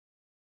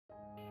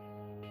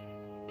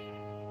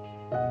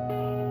Hello,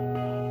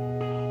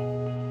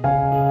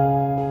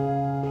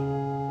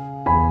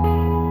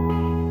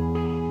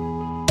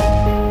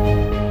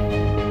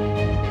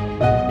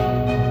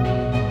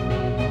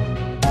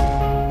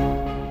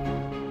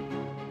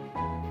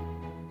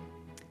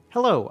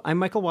 I'm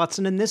Michael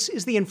Watson, and this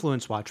is the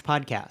Influence Watch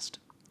podcast.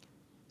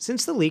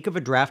 Since the leak of a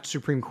draft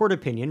Supreme Court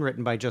opinion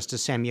written by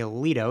Justice Samuel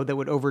Alito that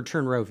would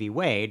overturn Roe v.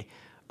 Wade,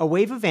 a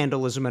wave of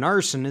vandalism and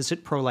arson has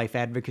hit pro-life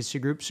advocacy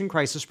groups and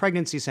crisis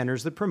pregnancy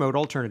centers that promote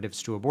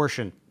alternatives to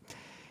abortion.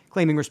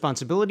 Claiming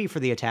responsibility for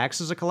the attacks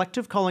is a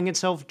collective calling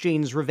itself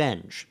Jane's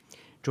Revenge.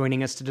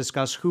 Joining us to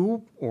discuss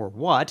who, or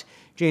what,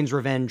 Jane's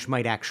Revenge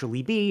might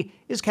actually be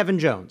is Kevin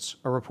Jones,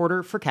 a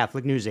reporter for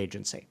Catholic News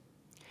Agency.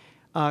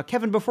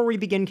 Kevin, before we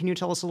begin, can you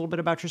tell us a little bit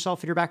about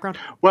yourself and your background?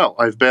 Well,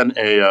 I've been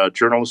a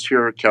journalist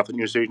here at Catholic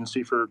News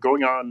Agency for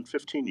going on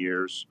 15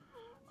 years.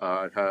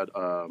 I've had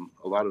a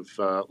lot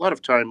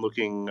of time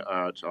looking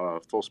at a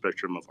full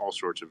spectrum of all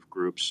sorts of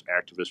groups,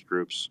 activist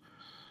groups,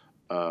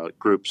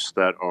 groups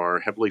that are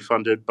heavily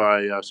funded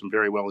by some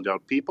very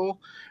well-endowed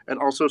people, and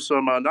also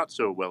some not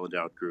so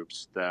well-endowed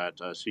groups that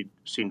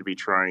seem to be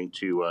trying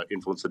to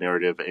influence the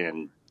narrative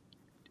and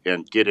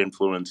get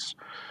influence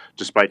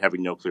despite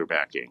having no clear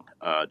backing.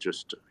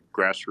 Just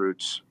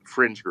grassroots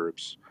fringe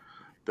groups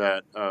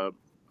that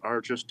are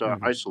just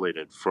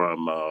isolated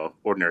from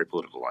ordinary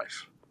political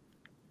life.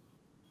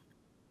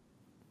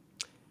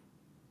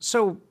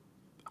 So,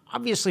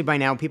 obviously by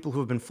now, people who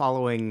have been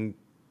following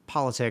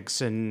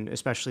politics and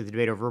especially the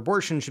debate over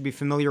abortion should be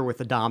familiar with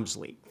the Dobbs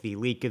leak, the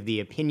leak of the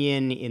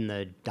opinion in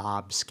the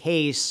Dobbs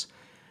case,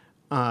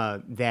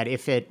 that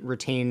if it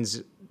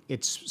retains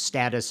its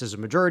status as a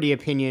majority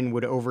opinion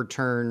would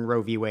overturn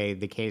Roe v. Wade,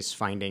 the case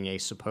finding a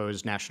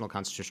supposed national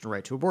constitutional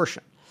right to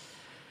abortion.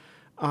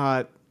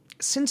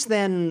 Since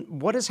then,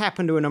 what has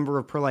happened to a number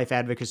of pro-life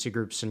advocacy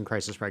groups and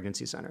crisis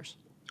pregnancy centers?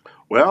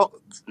 Well,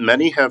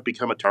 many have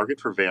become a target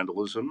for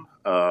vandalism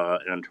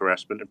and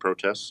harassment and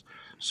protests.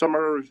 Some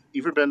are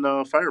even been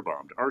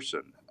firebombed,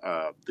 arson.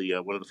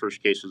 One of the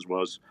first cases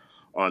was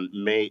on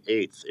May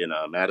 8th in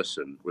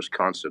Madison,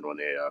 Wisconsin, when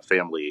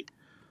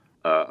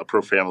a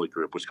pro-family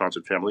group,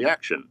 Wisconsin Family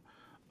Action,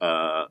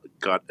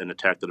 got an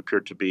attack that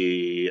appeared to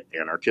be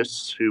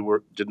anarchists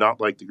who did not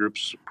like the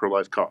group's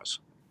pro-life cause.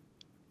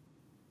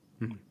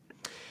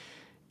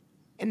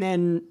 And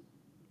then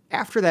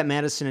after that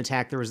Madison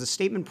attack, there was a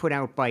statement put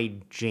out by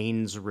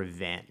Jane's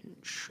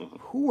Revenge.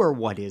 Who or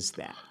what is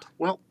that?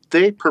 Well,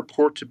 they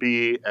purport to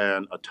be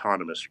an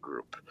autonomous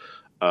group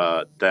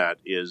that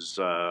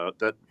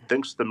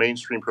thinks the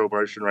mainstream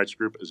pro-abortion rights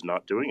group is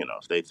not doing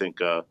enough. They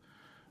think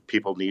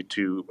people need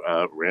to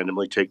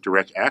randomly take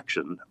direct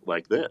action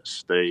like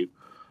this. They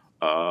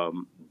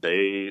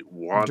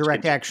want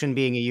direct action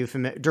being a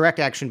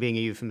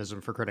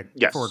euphemism for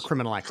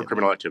criminal activity. For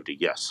criminal activity,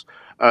 yes.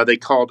 They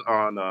called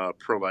on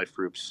pro-life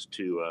groups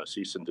to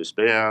cease and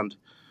disband,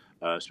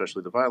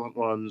 especially the violent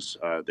ones.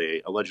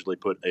 They allegedly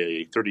put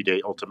a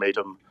 30-day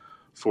ultimatum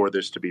for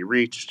this to be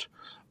reached,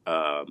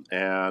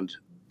 and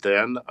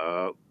then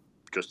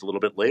just a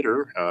little bit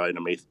later, in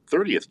a May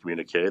 30th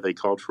communique, they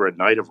called for a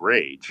night of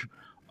rage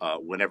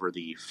whenever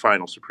the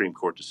final Supreme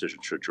Court decision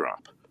should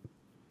drop.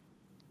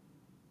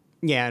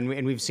 Yeah,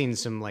 and we've seen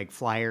some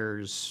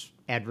flyers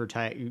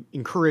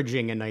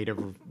encouraging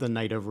the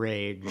night of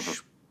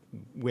rage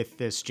with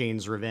this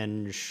Jane's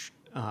Revenge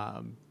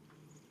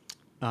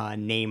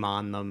name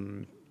on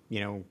them,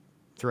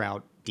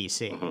 throughout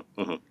DC.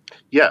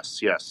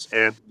 Yes,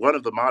 and one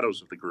of the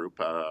mottos of the group,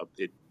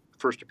 it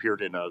first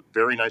appeared in a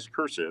very nice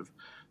cursive,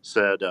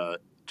 said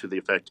to the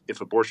effect,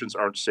 "If abortions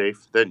aren't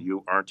safe, then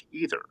you aren't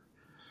either."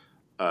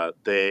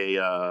 They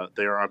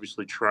are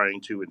obviously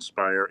trying to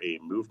inspire a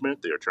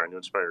movement. They are trying to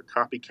inspire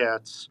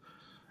copycats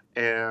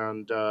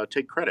and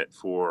take credit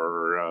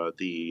for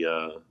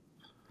the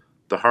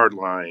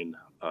hardline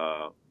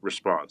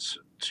response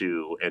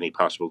to any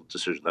possible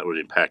decision that would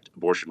impact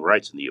abortion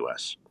rights in the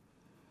U.S.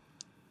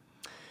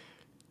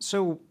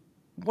 So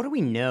what do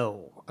we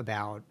know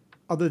about,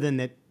 other than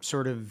that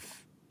sort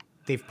of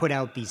they've put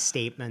out these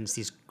statements,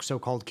 these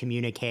so-called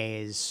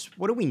communiques?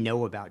 What do we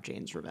know about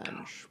Jane's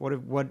Revenge?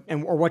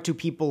 What do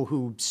people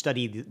who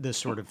study this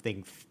sort of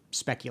thing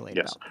speculate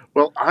about?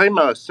 Well,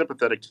 I'm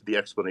sympathetic to the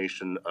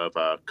explanation of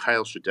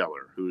Kyle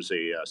Schedeler, who's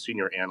a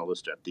senior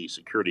analyst at the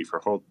Security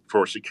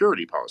for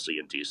Security Policy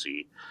in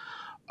D.C.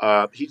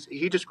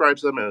 He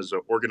describes them as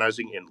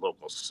organizing in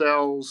local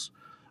cells.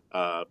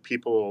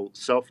 People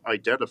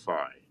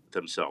self-identify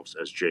themselves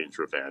as Jane's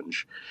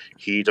Revenge.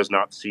 He does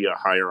not see a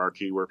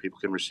hierarchy where people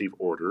can receive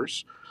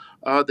orders.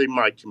 They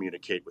might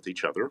communicate with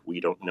each other. We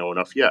don't know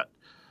enough yet.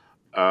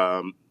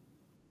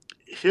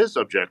 His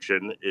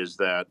objection is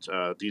that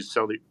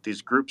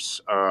these groups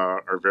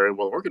are very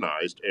well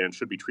organized and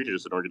should be treated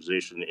as an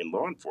organization in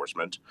law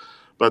enforcement,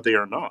 but they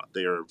are not.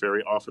 They are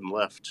very often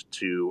left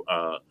to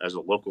as a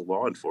local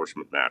law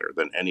enforcement matter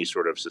than any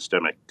sort of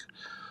systemic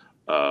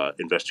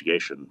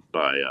investigation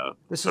by.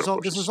 This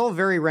is all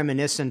very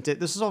reminiscent.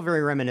 This is all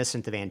very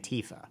reminiscent of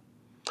Antifa.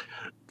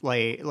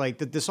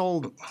 This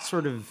old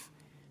sort of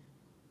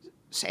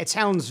it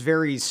sounds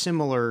very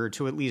similar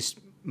to at least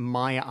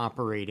my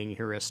operating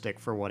heuristic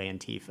for what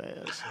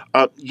Antifa is.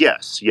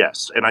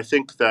 Yes. And I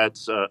think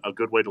that's a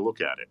good way to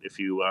look at it. If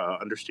you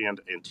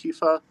understand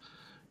Antifa,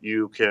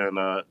 you can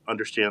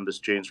understand this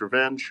Jane's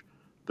Revenge.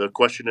 The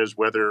question is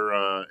whether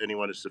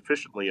anyone is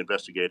sufficiently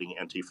investigating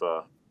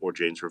Antifa or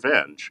Jane's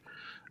Revenge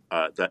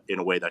that in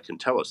a way that can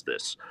tell us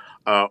this.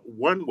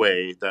 One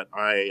way that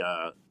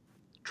I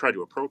try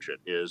to approach it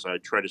is I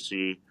try to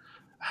see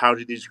how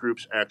do these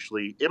groups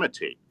actually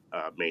imitate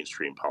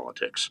mainstream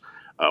politics.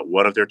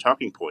 One of their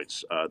talking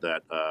points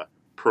that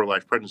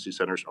pro-life pregnancy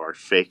centers are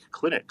fake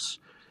clinics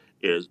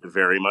is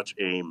very much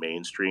a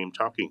mainstream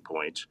talking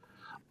point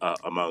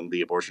among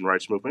the abortion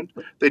rights movement.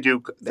 They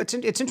do. It's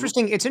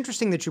interesting. It's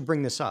interesting that you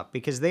bring this up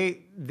because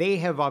they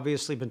have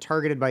obviously been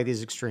targeted by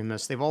these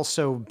extremists. They've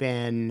also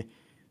been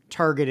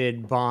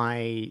targeted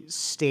by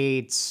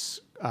states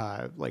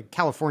like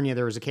California.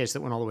 There was a case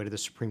that went all the way to the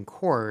Supreme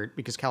Court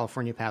because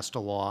California passed a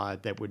law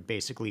that would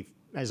basically,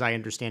 as I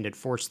understand it,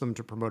 force them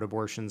to promote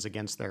abortions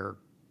against their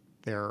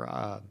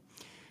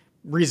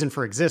reason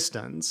for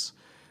existence.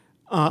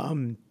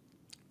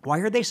 Why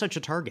are they such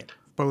a target,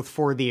 both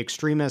for the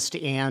extremist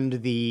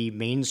and the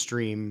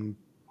mainstream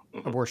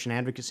abortion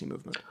advocacy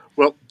movement?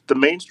 Well, the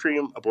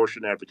mainstream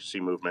abortion advocacy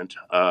movement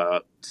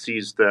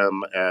sees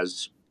them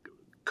as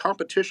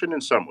competition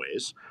in some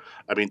ways.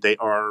 I mean, they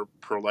are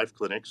pro-life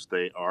clinics.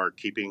 They are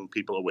keeping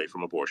people away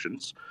from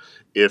abortions.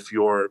 If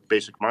your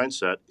basic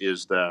mindset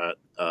is that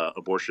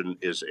abortion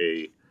is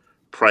a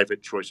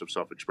private choice of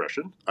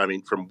self-expression, I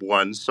mean, from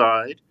one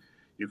side,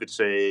 you could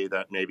say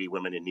that maybe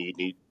women in need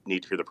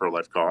to hear the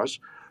pro-life cause.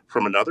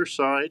 From another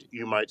side,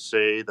 you might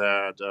say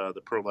that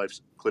the pro-life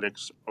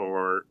clinics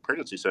or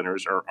pregnancy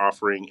centers are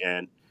offering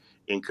an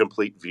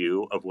incomplete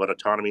view of what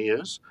autonomy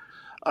is.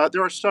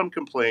 There are some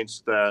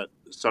complaints that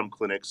some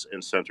clinics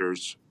and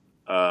centers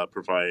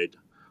provide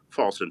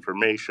false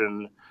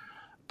information,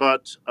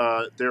 but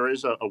there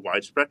is a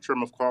wide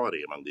spectrum of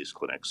quality among these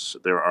clinics.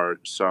 There are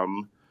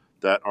some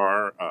that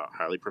are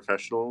highly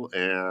professional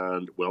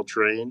and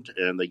well-trained,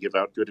 and they give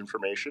out good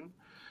information.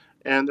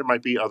 And there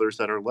might be others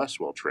that are less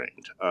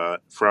well-trained.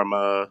 From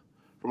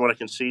what I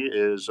can see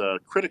is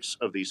critics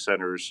of these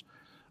centers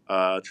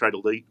try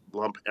to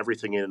lump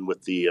everything in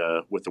with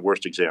the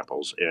worst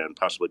examples and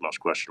possibly most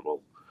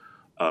questionable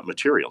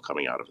material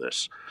coming out of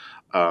this.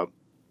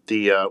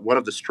 One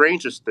of the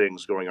strangest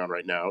things going on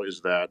right now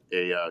is that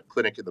a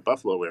clinic in the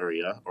Buffalo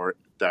area, or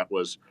that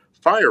was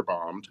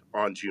firebombed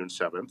on June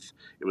 7th,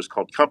 it was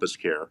called Compass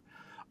Care,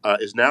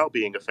 is now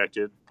being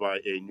affected by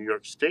a New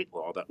York State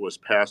law that was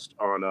passed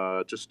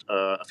on just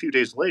a few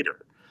days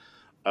later.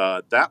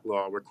 That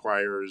law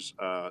requires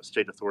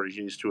state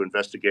authorities to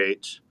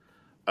investigate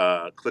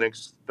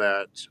clinics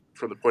that,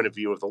 from the point of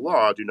view of the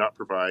law, do not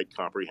provide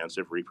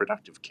comprehensive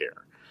reproductive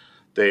care.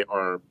 They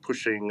are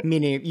pushing...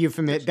 Meaning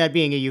that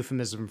being a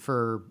euphemism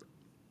for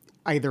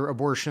either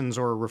abortions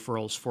or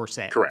referrals for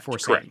sale. Correct.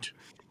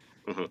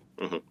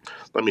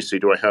 Let me see.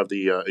 Do I have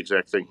the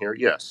exact thing here?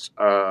 Yes.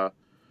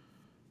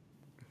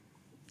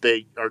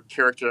 They are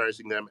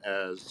characterizing them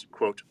as,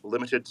 quote,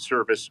 limited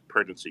service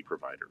pregnancy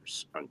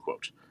providers,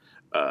 unquote,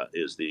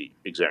 is the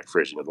exact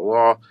phrasing of the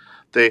law.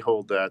 They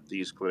hold that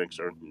these clinics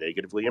are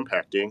negatively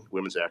impacting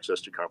women's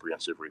access to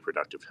comprehensive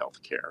reproductive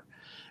health care.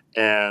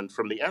 And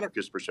from the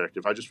anarchist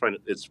perspective, I just find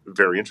it's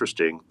very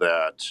interesting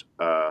that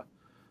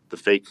the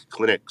fake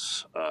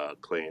clinics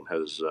claim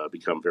has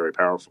become very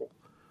powerful.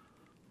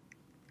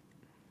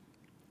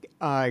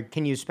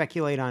 Can you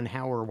speculate on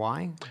how or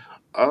why?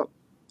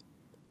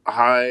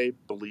 I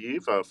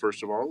believe,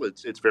 first of all,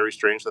 it's very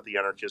strange that the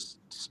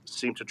anarchists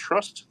seem to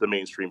trust the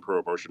mainstream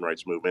pro-abortion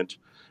rights movement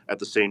at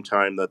the same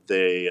time that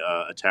they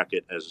attack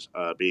it as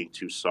being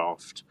too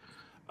soft.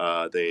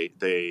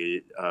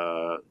 They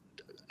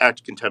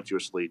act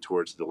contemptuously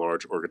towards the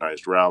large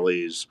organized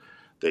rallies.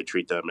 They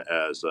treat them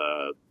as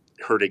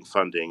herding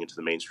funding into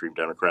the mainstream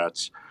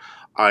Democrats.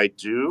 I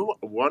do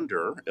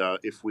wonder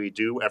if we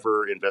do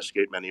ever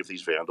investigate many of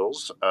these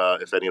vandals,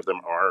 if any of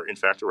them are in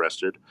fact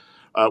arrested,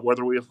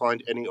 whether we will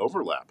find any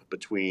overlap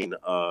between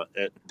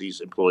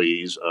these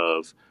employees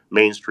of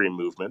mainstream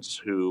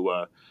movements who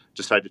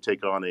decide to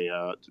take on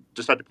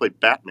decide to play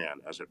Batman,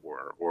 as it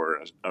were,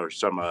 or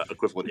some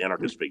equivalent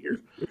anarchist figure,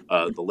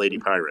 the Lady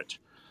Pirate,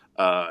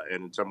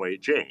 and in some way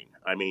Jane.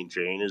 I mean,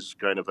 Jane is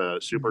kind of a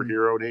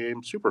superhero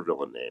name,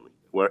 supervillain name,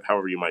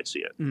 however you might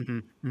see it. Mm-hmm.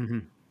 Mm-hmm.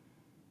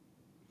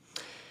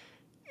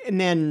 And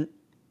then,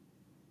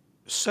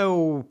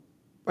 so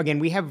again,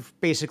 we have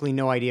basically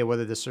no idea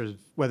whether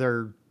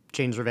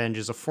Jane's Revenge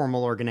is a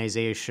formal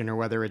organization or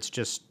whether it's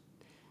just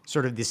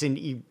sort of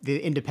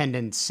the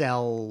independent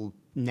cell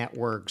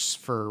networks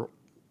for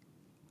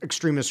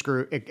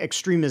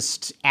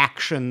extremist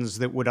actions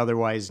that would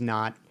otherwise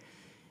not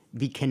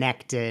be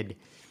connected.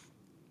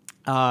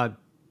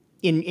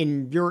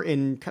 In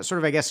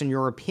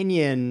your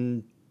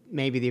opinion,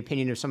 maybe the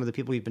opinion of some of the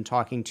people you've been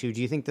talking to,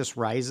 do you think this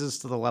rises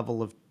to the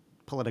level of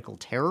political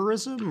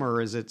terrorism,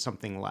 or is it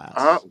something less?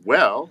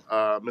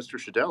 Mr.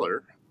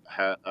 Schedeler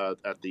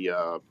at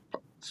the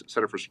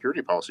Center for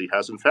Security Policy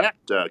has in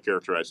fact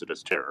characterized it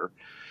as terror.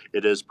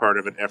 It is part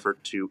of an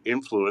effort to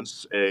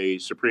influence a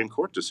Supreme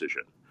Court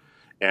decision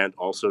and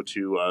also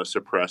to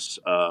suppress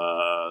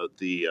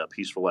the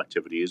peaceful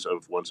activities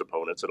of one's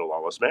opponents in a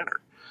lawless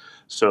manner.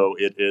 So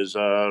it is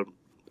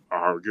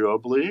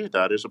arguably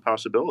that is a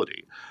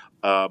possibility.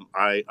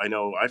 I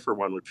know I, for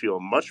one, would feel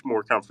much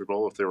more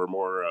comfortable if there were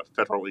more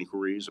federal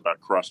inquiries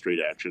about cross-strait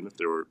action, if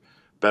there were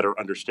better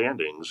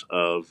understandings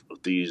of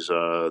these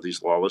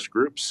lawless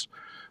groups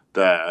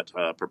that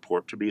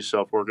purport to be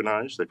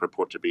self-organized, they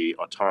purport to be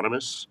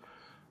autonomous,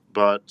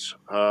 but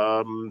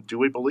do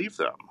we believe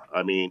them?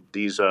 I mean,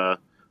 these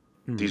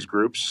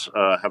groups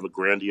have a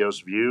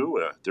grandiose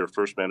view. Their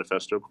first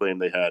manifesto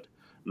claimed they had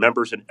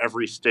members in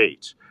every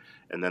state.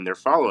 And then their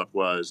follow-up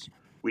was,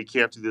 we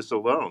can't do this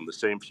alone. The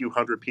same few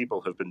hundred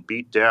people have been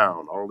beat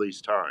down all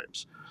these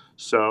times.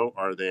 So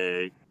are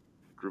they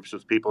groups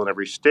of people in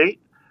every state?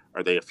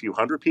 Are they a few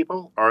hundred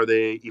people? Are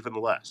they even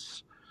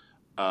less?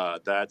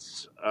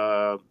 That's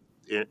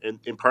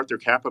in part they're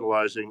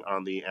capitalizing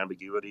on the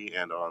ambiguity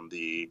and on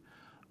the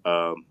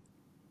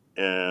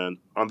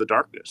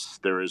darkness.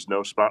 There is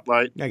no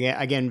spotlight.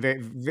 Again,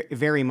 very,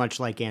 very much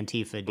like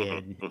Antifa Mm-hmm,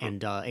 did,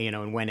 mm-hmm.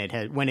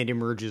 and when it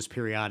emerges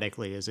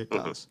periodically, as it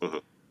does. Mm-hmm.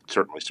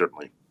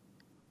 Certainly.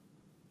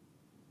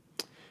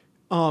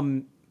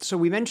 So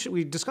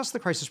we discussed the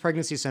crisis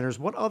pregnancy centers.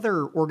 What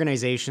other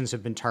organizations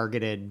have been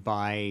targeted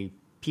by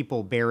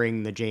people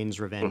bearing the Jane's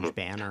Revenge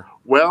banner?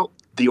 Well,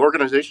 the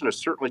organization has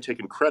certainly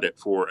taken credit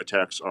for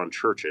attacks on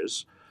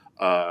churches.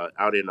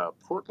 Out in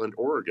Portland,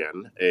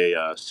 Oregon,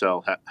 a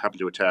cell happened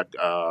to attack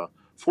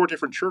 4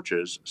 different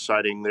churches,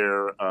 citing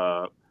their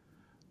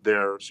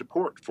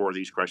support for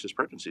these crisis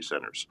pregnancy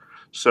centers.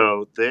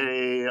 So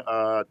they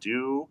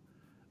do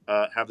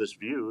have this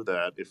view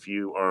that if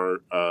you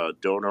are a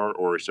donor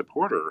or a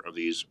supporter of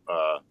these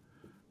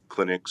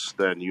clinics,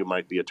 then you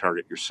might be a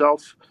target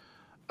yourself.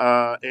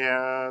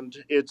 And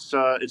it's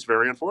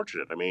very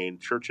unfortunate. I mean,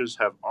 churches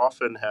have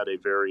often had a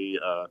very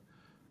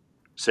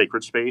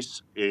sacred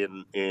space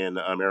in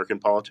American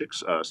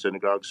politics,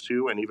 synagogues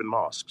too, and even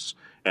mosques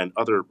and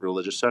other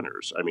religious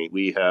centers. I mean,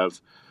 we have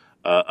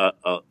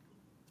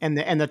and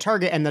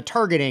the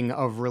targeting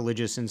of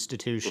religious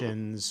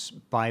institutions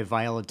by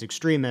violent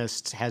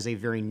extremists has a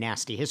very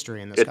nasty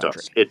history in this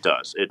country. It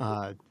does.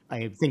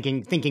 I'm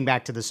thinking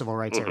back to the Civil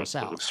Rights era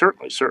South.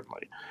 Certainly,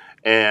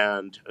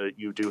 and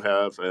you do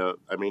have.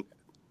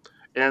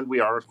 And we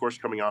are, of course,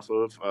 coming off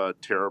of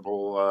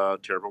terrible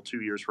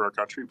 2 years for our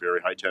country. Very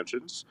high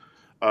tensions.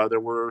 There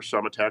were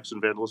some attacks and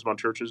vandalism on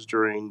churches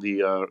during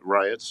the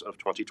riots of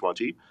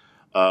 2020.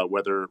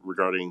 Whether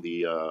regarding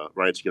the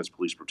riots against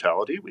police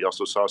brutality. We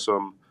also saw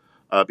some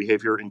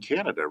behavior in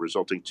Canada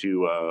resulting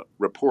to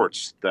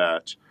reports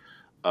that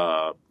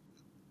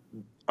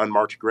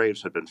unmarked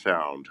graves had been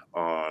found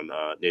on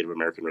Native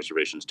American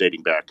reservations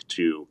dating back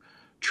to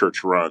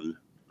church-run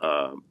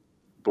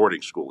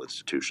boarding school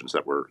institutions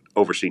that were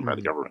overseen by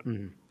the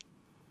government.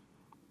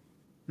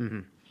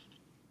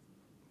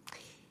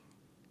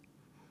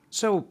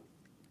 So,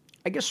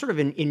 I guess sort of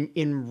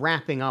in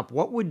wrapping up,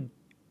 what would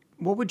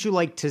you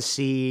like to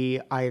see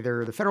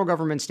either the federal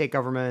government, state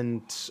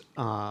government,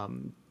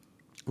 where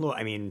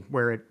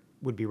it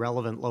would be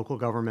relevant, local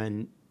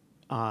government,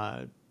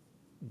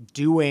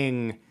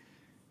 doing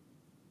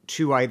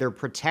to either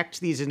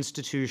protect these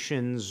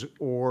institutions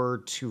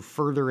or to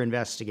further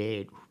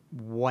investigate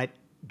what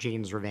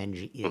Jane's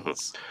Revenge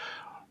is?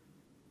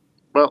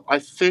 Well, I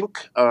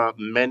think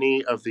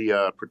many of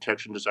the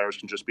protection desires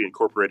can just be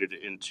incorporated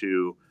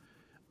into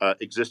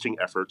existing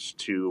efforts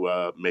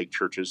to make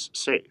churches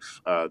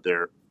safe.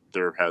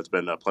 There has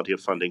been plenty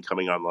of funding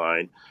coming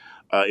online,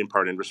 in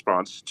part in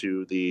response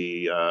to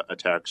the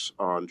attacks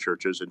on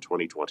churches in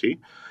 2020,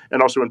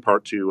 and also in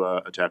part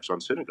to attacks on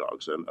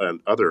synagogues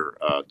and other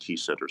key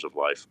centers of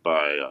life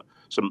by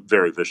some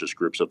very vicious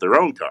groups of their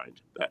own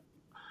kind that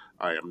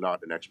I am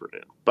not an expert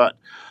in. But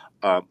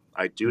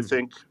I do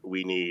think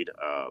we need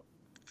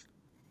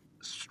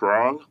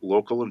strong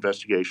local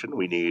investigation.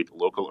 We need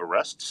local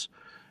arrests.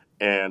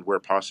 And where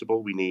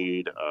possible, we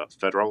need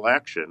federal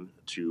action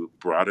to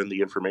broaden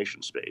the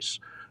information space.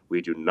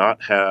 We do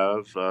not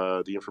have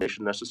the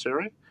information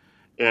necessary.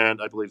 And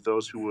I believe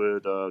those who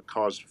would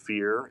cause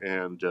fear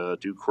and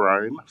do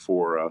crime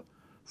for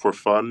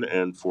fun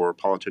and for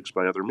politics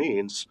by other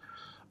means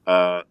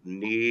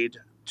need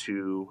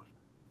to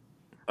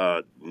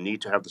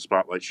have the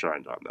spotlight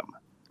shined on them.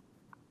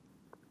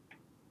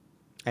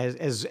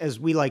 As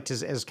we like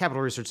to, as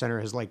Capital Research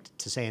Center has liked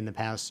to say in the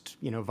past,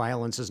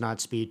 violence is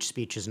not speech,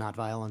 speech is not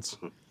violence.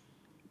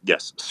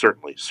 Yes,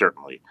 certainly,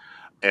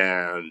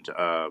 and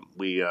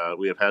we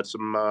have had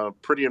some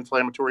pretty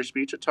inflammatory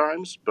speech at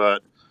times,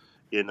 but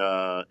in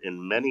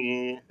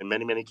many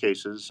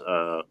cases,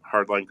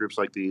 hardline groups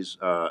like these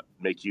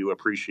make you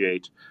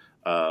appreciate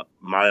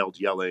mild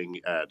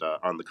yelling at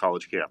on the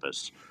college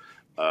campus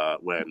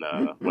when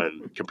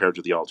compared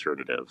to the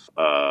alternative.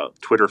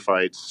 Twitter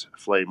fights,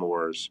 flame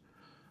wars.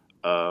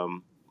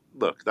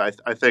 Look, I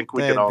think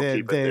we can all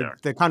keep it there.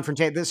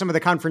 Some of the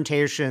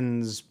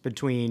confrontations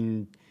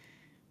between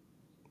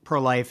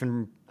pro-life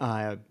and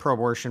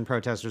pro-abortion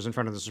protesters in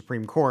front of the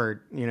Supreme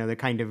Court, they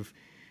kind of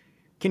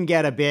can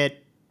get a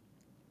bit,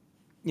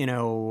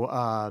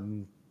 not,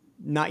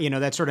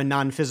 that sort of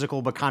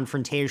non-physical but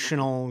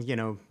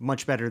confrontational,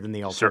 much better than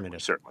the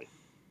alternative. Certainly.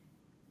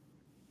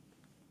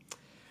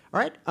 All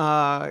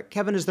right.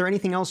 Kevin, is there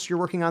anything else you're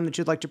working on that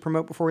you'd like to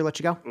promote before we let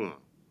you go?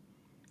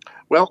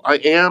 Well, I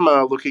am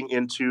looking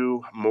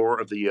into more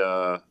of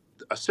a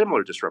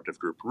similar disruptive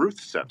group Ruth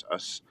sent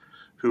us,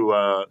 who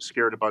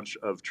scared a bunch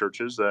of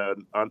churches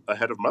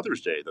ahead of Mother's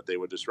Day that they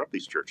would disrupt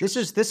these churches.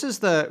 This is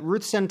the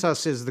Ruth Sent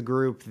Us is the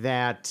group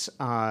that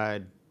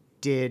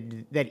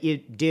did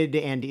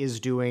and is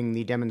doing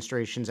the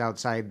demonstrations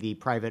outside the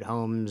private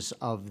homes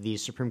of the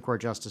Supreme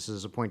Court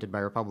justices appointed by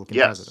Republican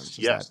presidents.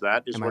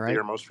 That is what they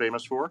are most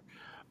famous for.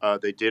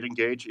 They did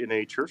engage in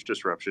a church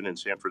disruption in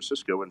San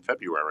Francisco in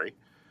February.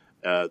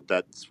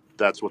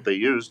 That's what they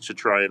used to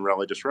try and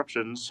rally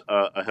disruptions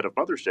ahead of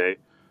Mother's Day.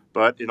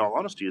 But in all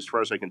honesty, as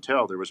far as I can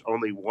tell, there was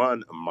only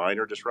one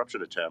minor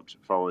disruption attempt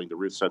following the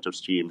Ruth Sent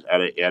Us team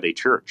at a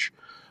church.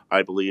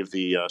 I believe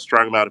the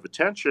strong amount of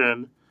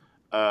attention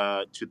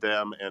to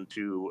them and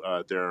to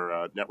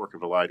their network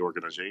of allied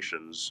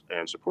organizations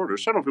and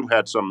supporters, some of whom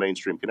had some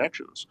mainstream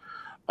connections,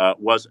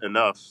 was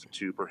enough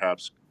to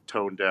perhaps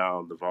tone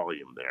down the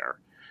volume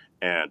there.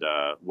 And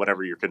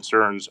whatever your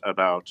concerns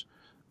about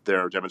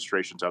their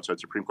demonstrations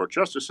outside Supreme Court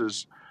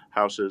justices'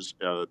 houses,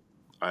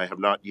 I have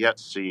not yet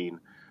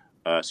seen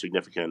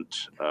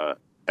significant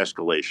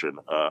escalation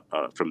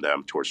from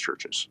them towards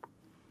churches.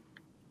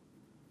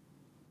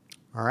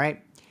 All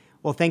right.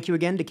 Well, thank you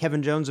again to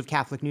Kevin Jones of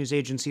Catholic News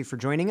Agency for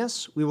joining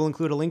us. We will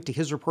include a link to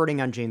his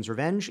reporting on Jane's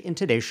Revenge in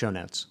today's show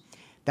notes.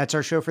 That's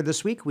our show for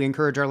this week. We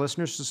encourage our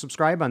listeners to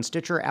subscribe on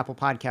Stitcher, Apple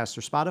Podcasts,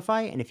 or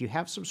Spotify. And if you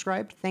have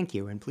subscribed, thank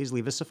you. And please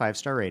leave us a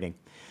 5-star rating.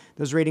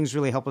 Those ratings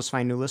really help us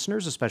find new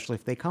listeners, especially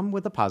if they come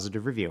with a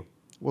positive review.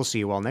 We'll see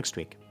you all next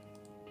week.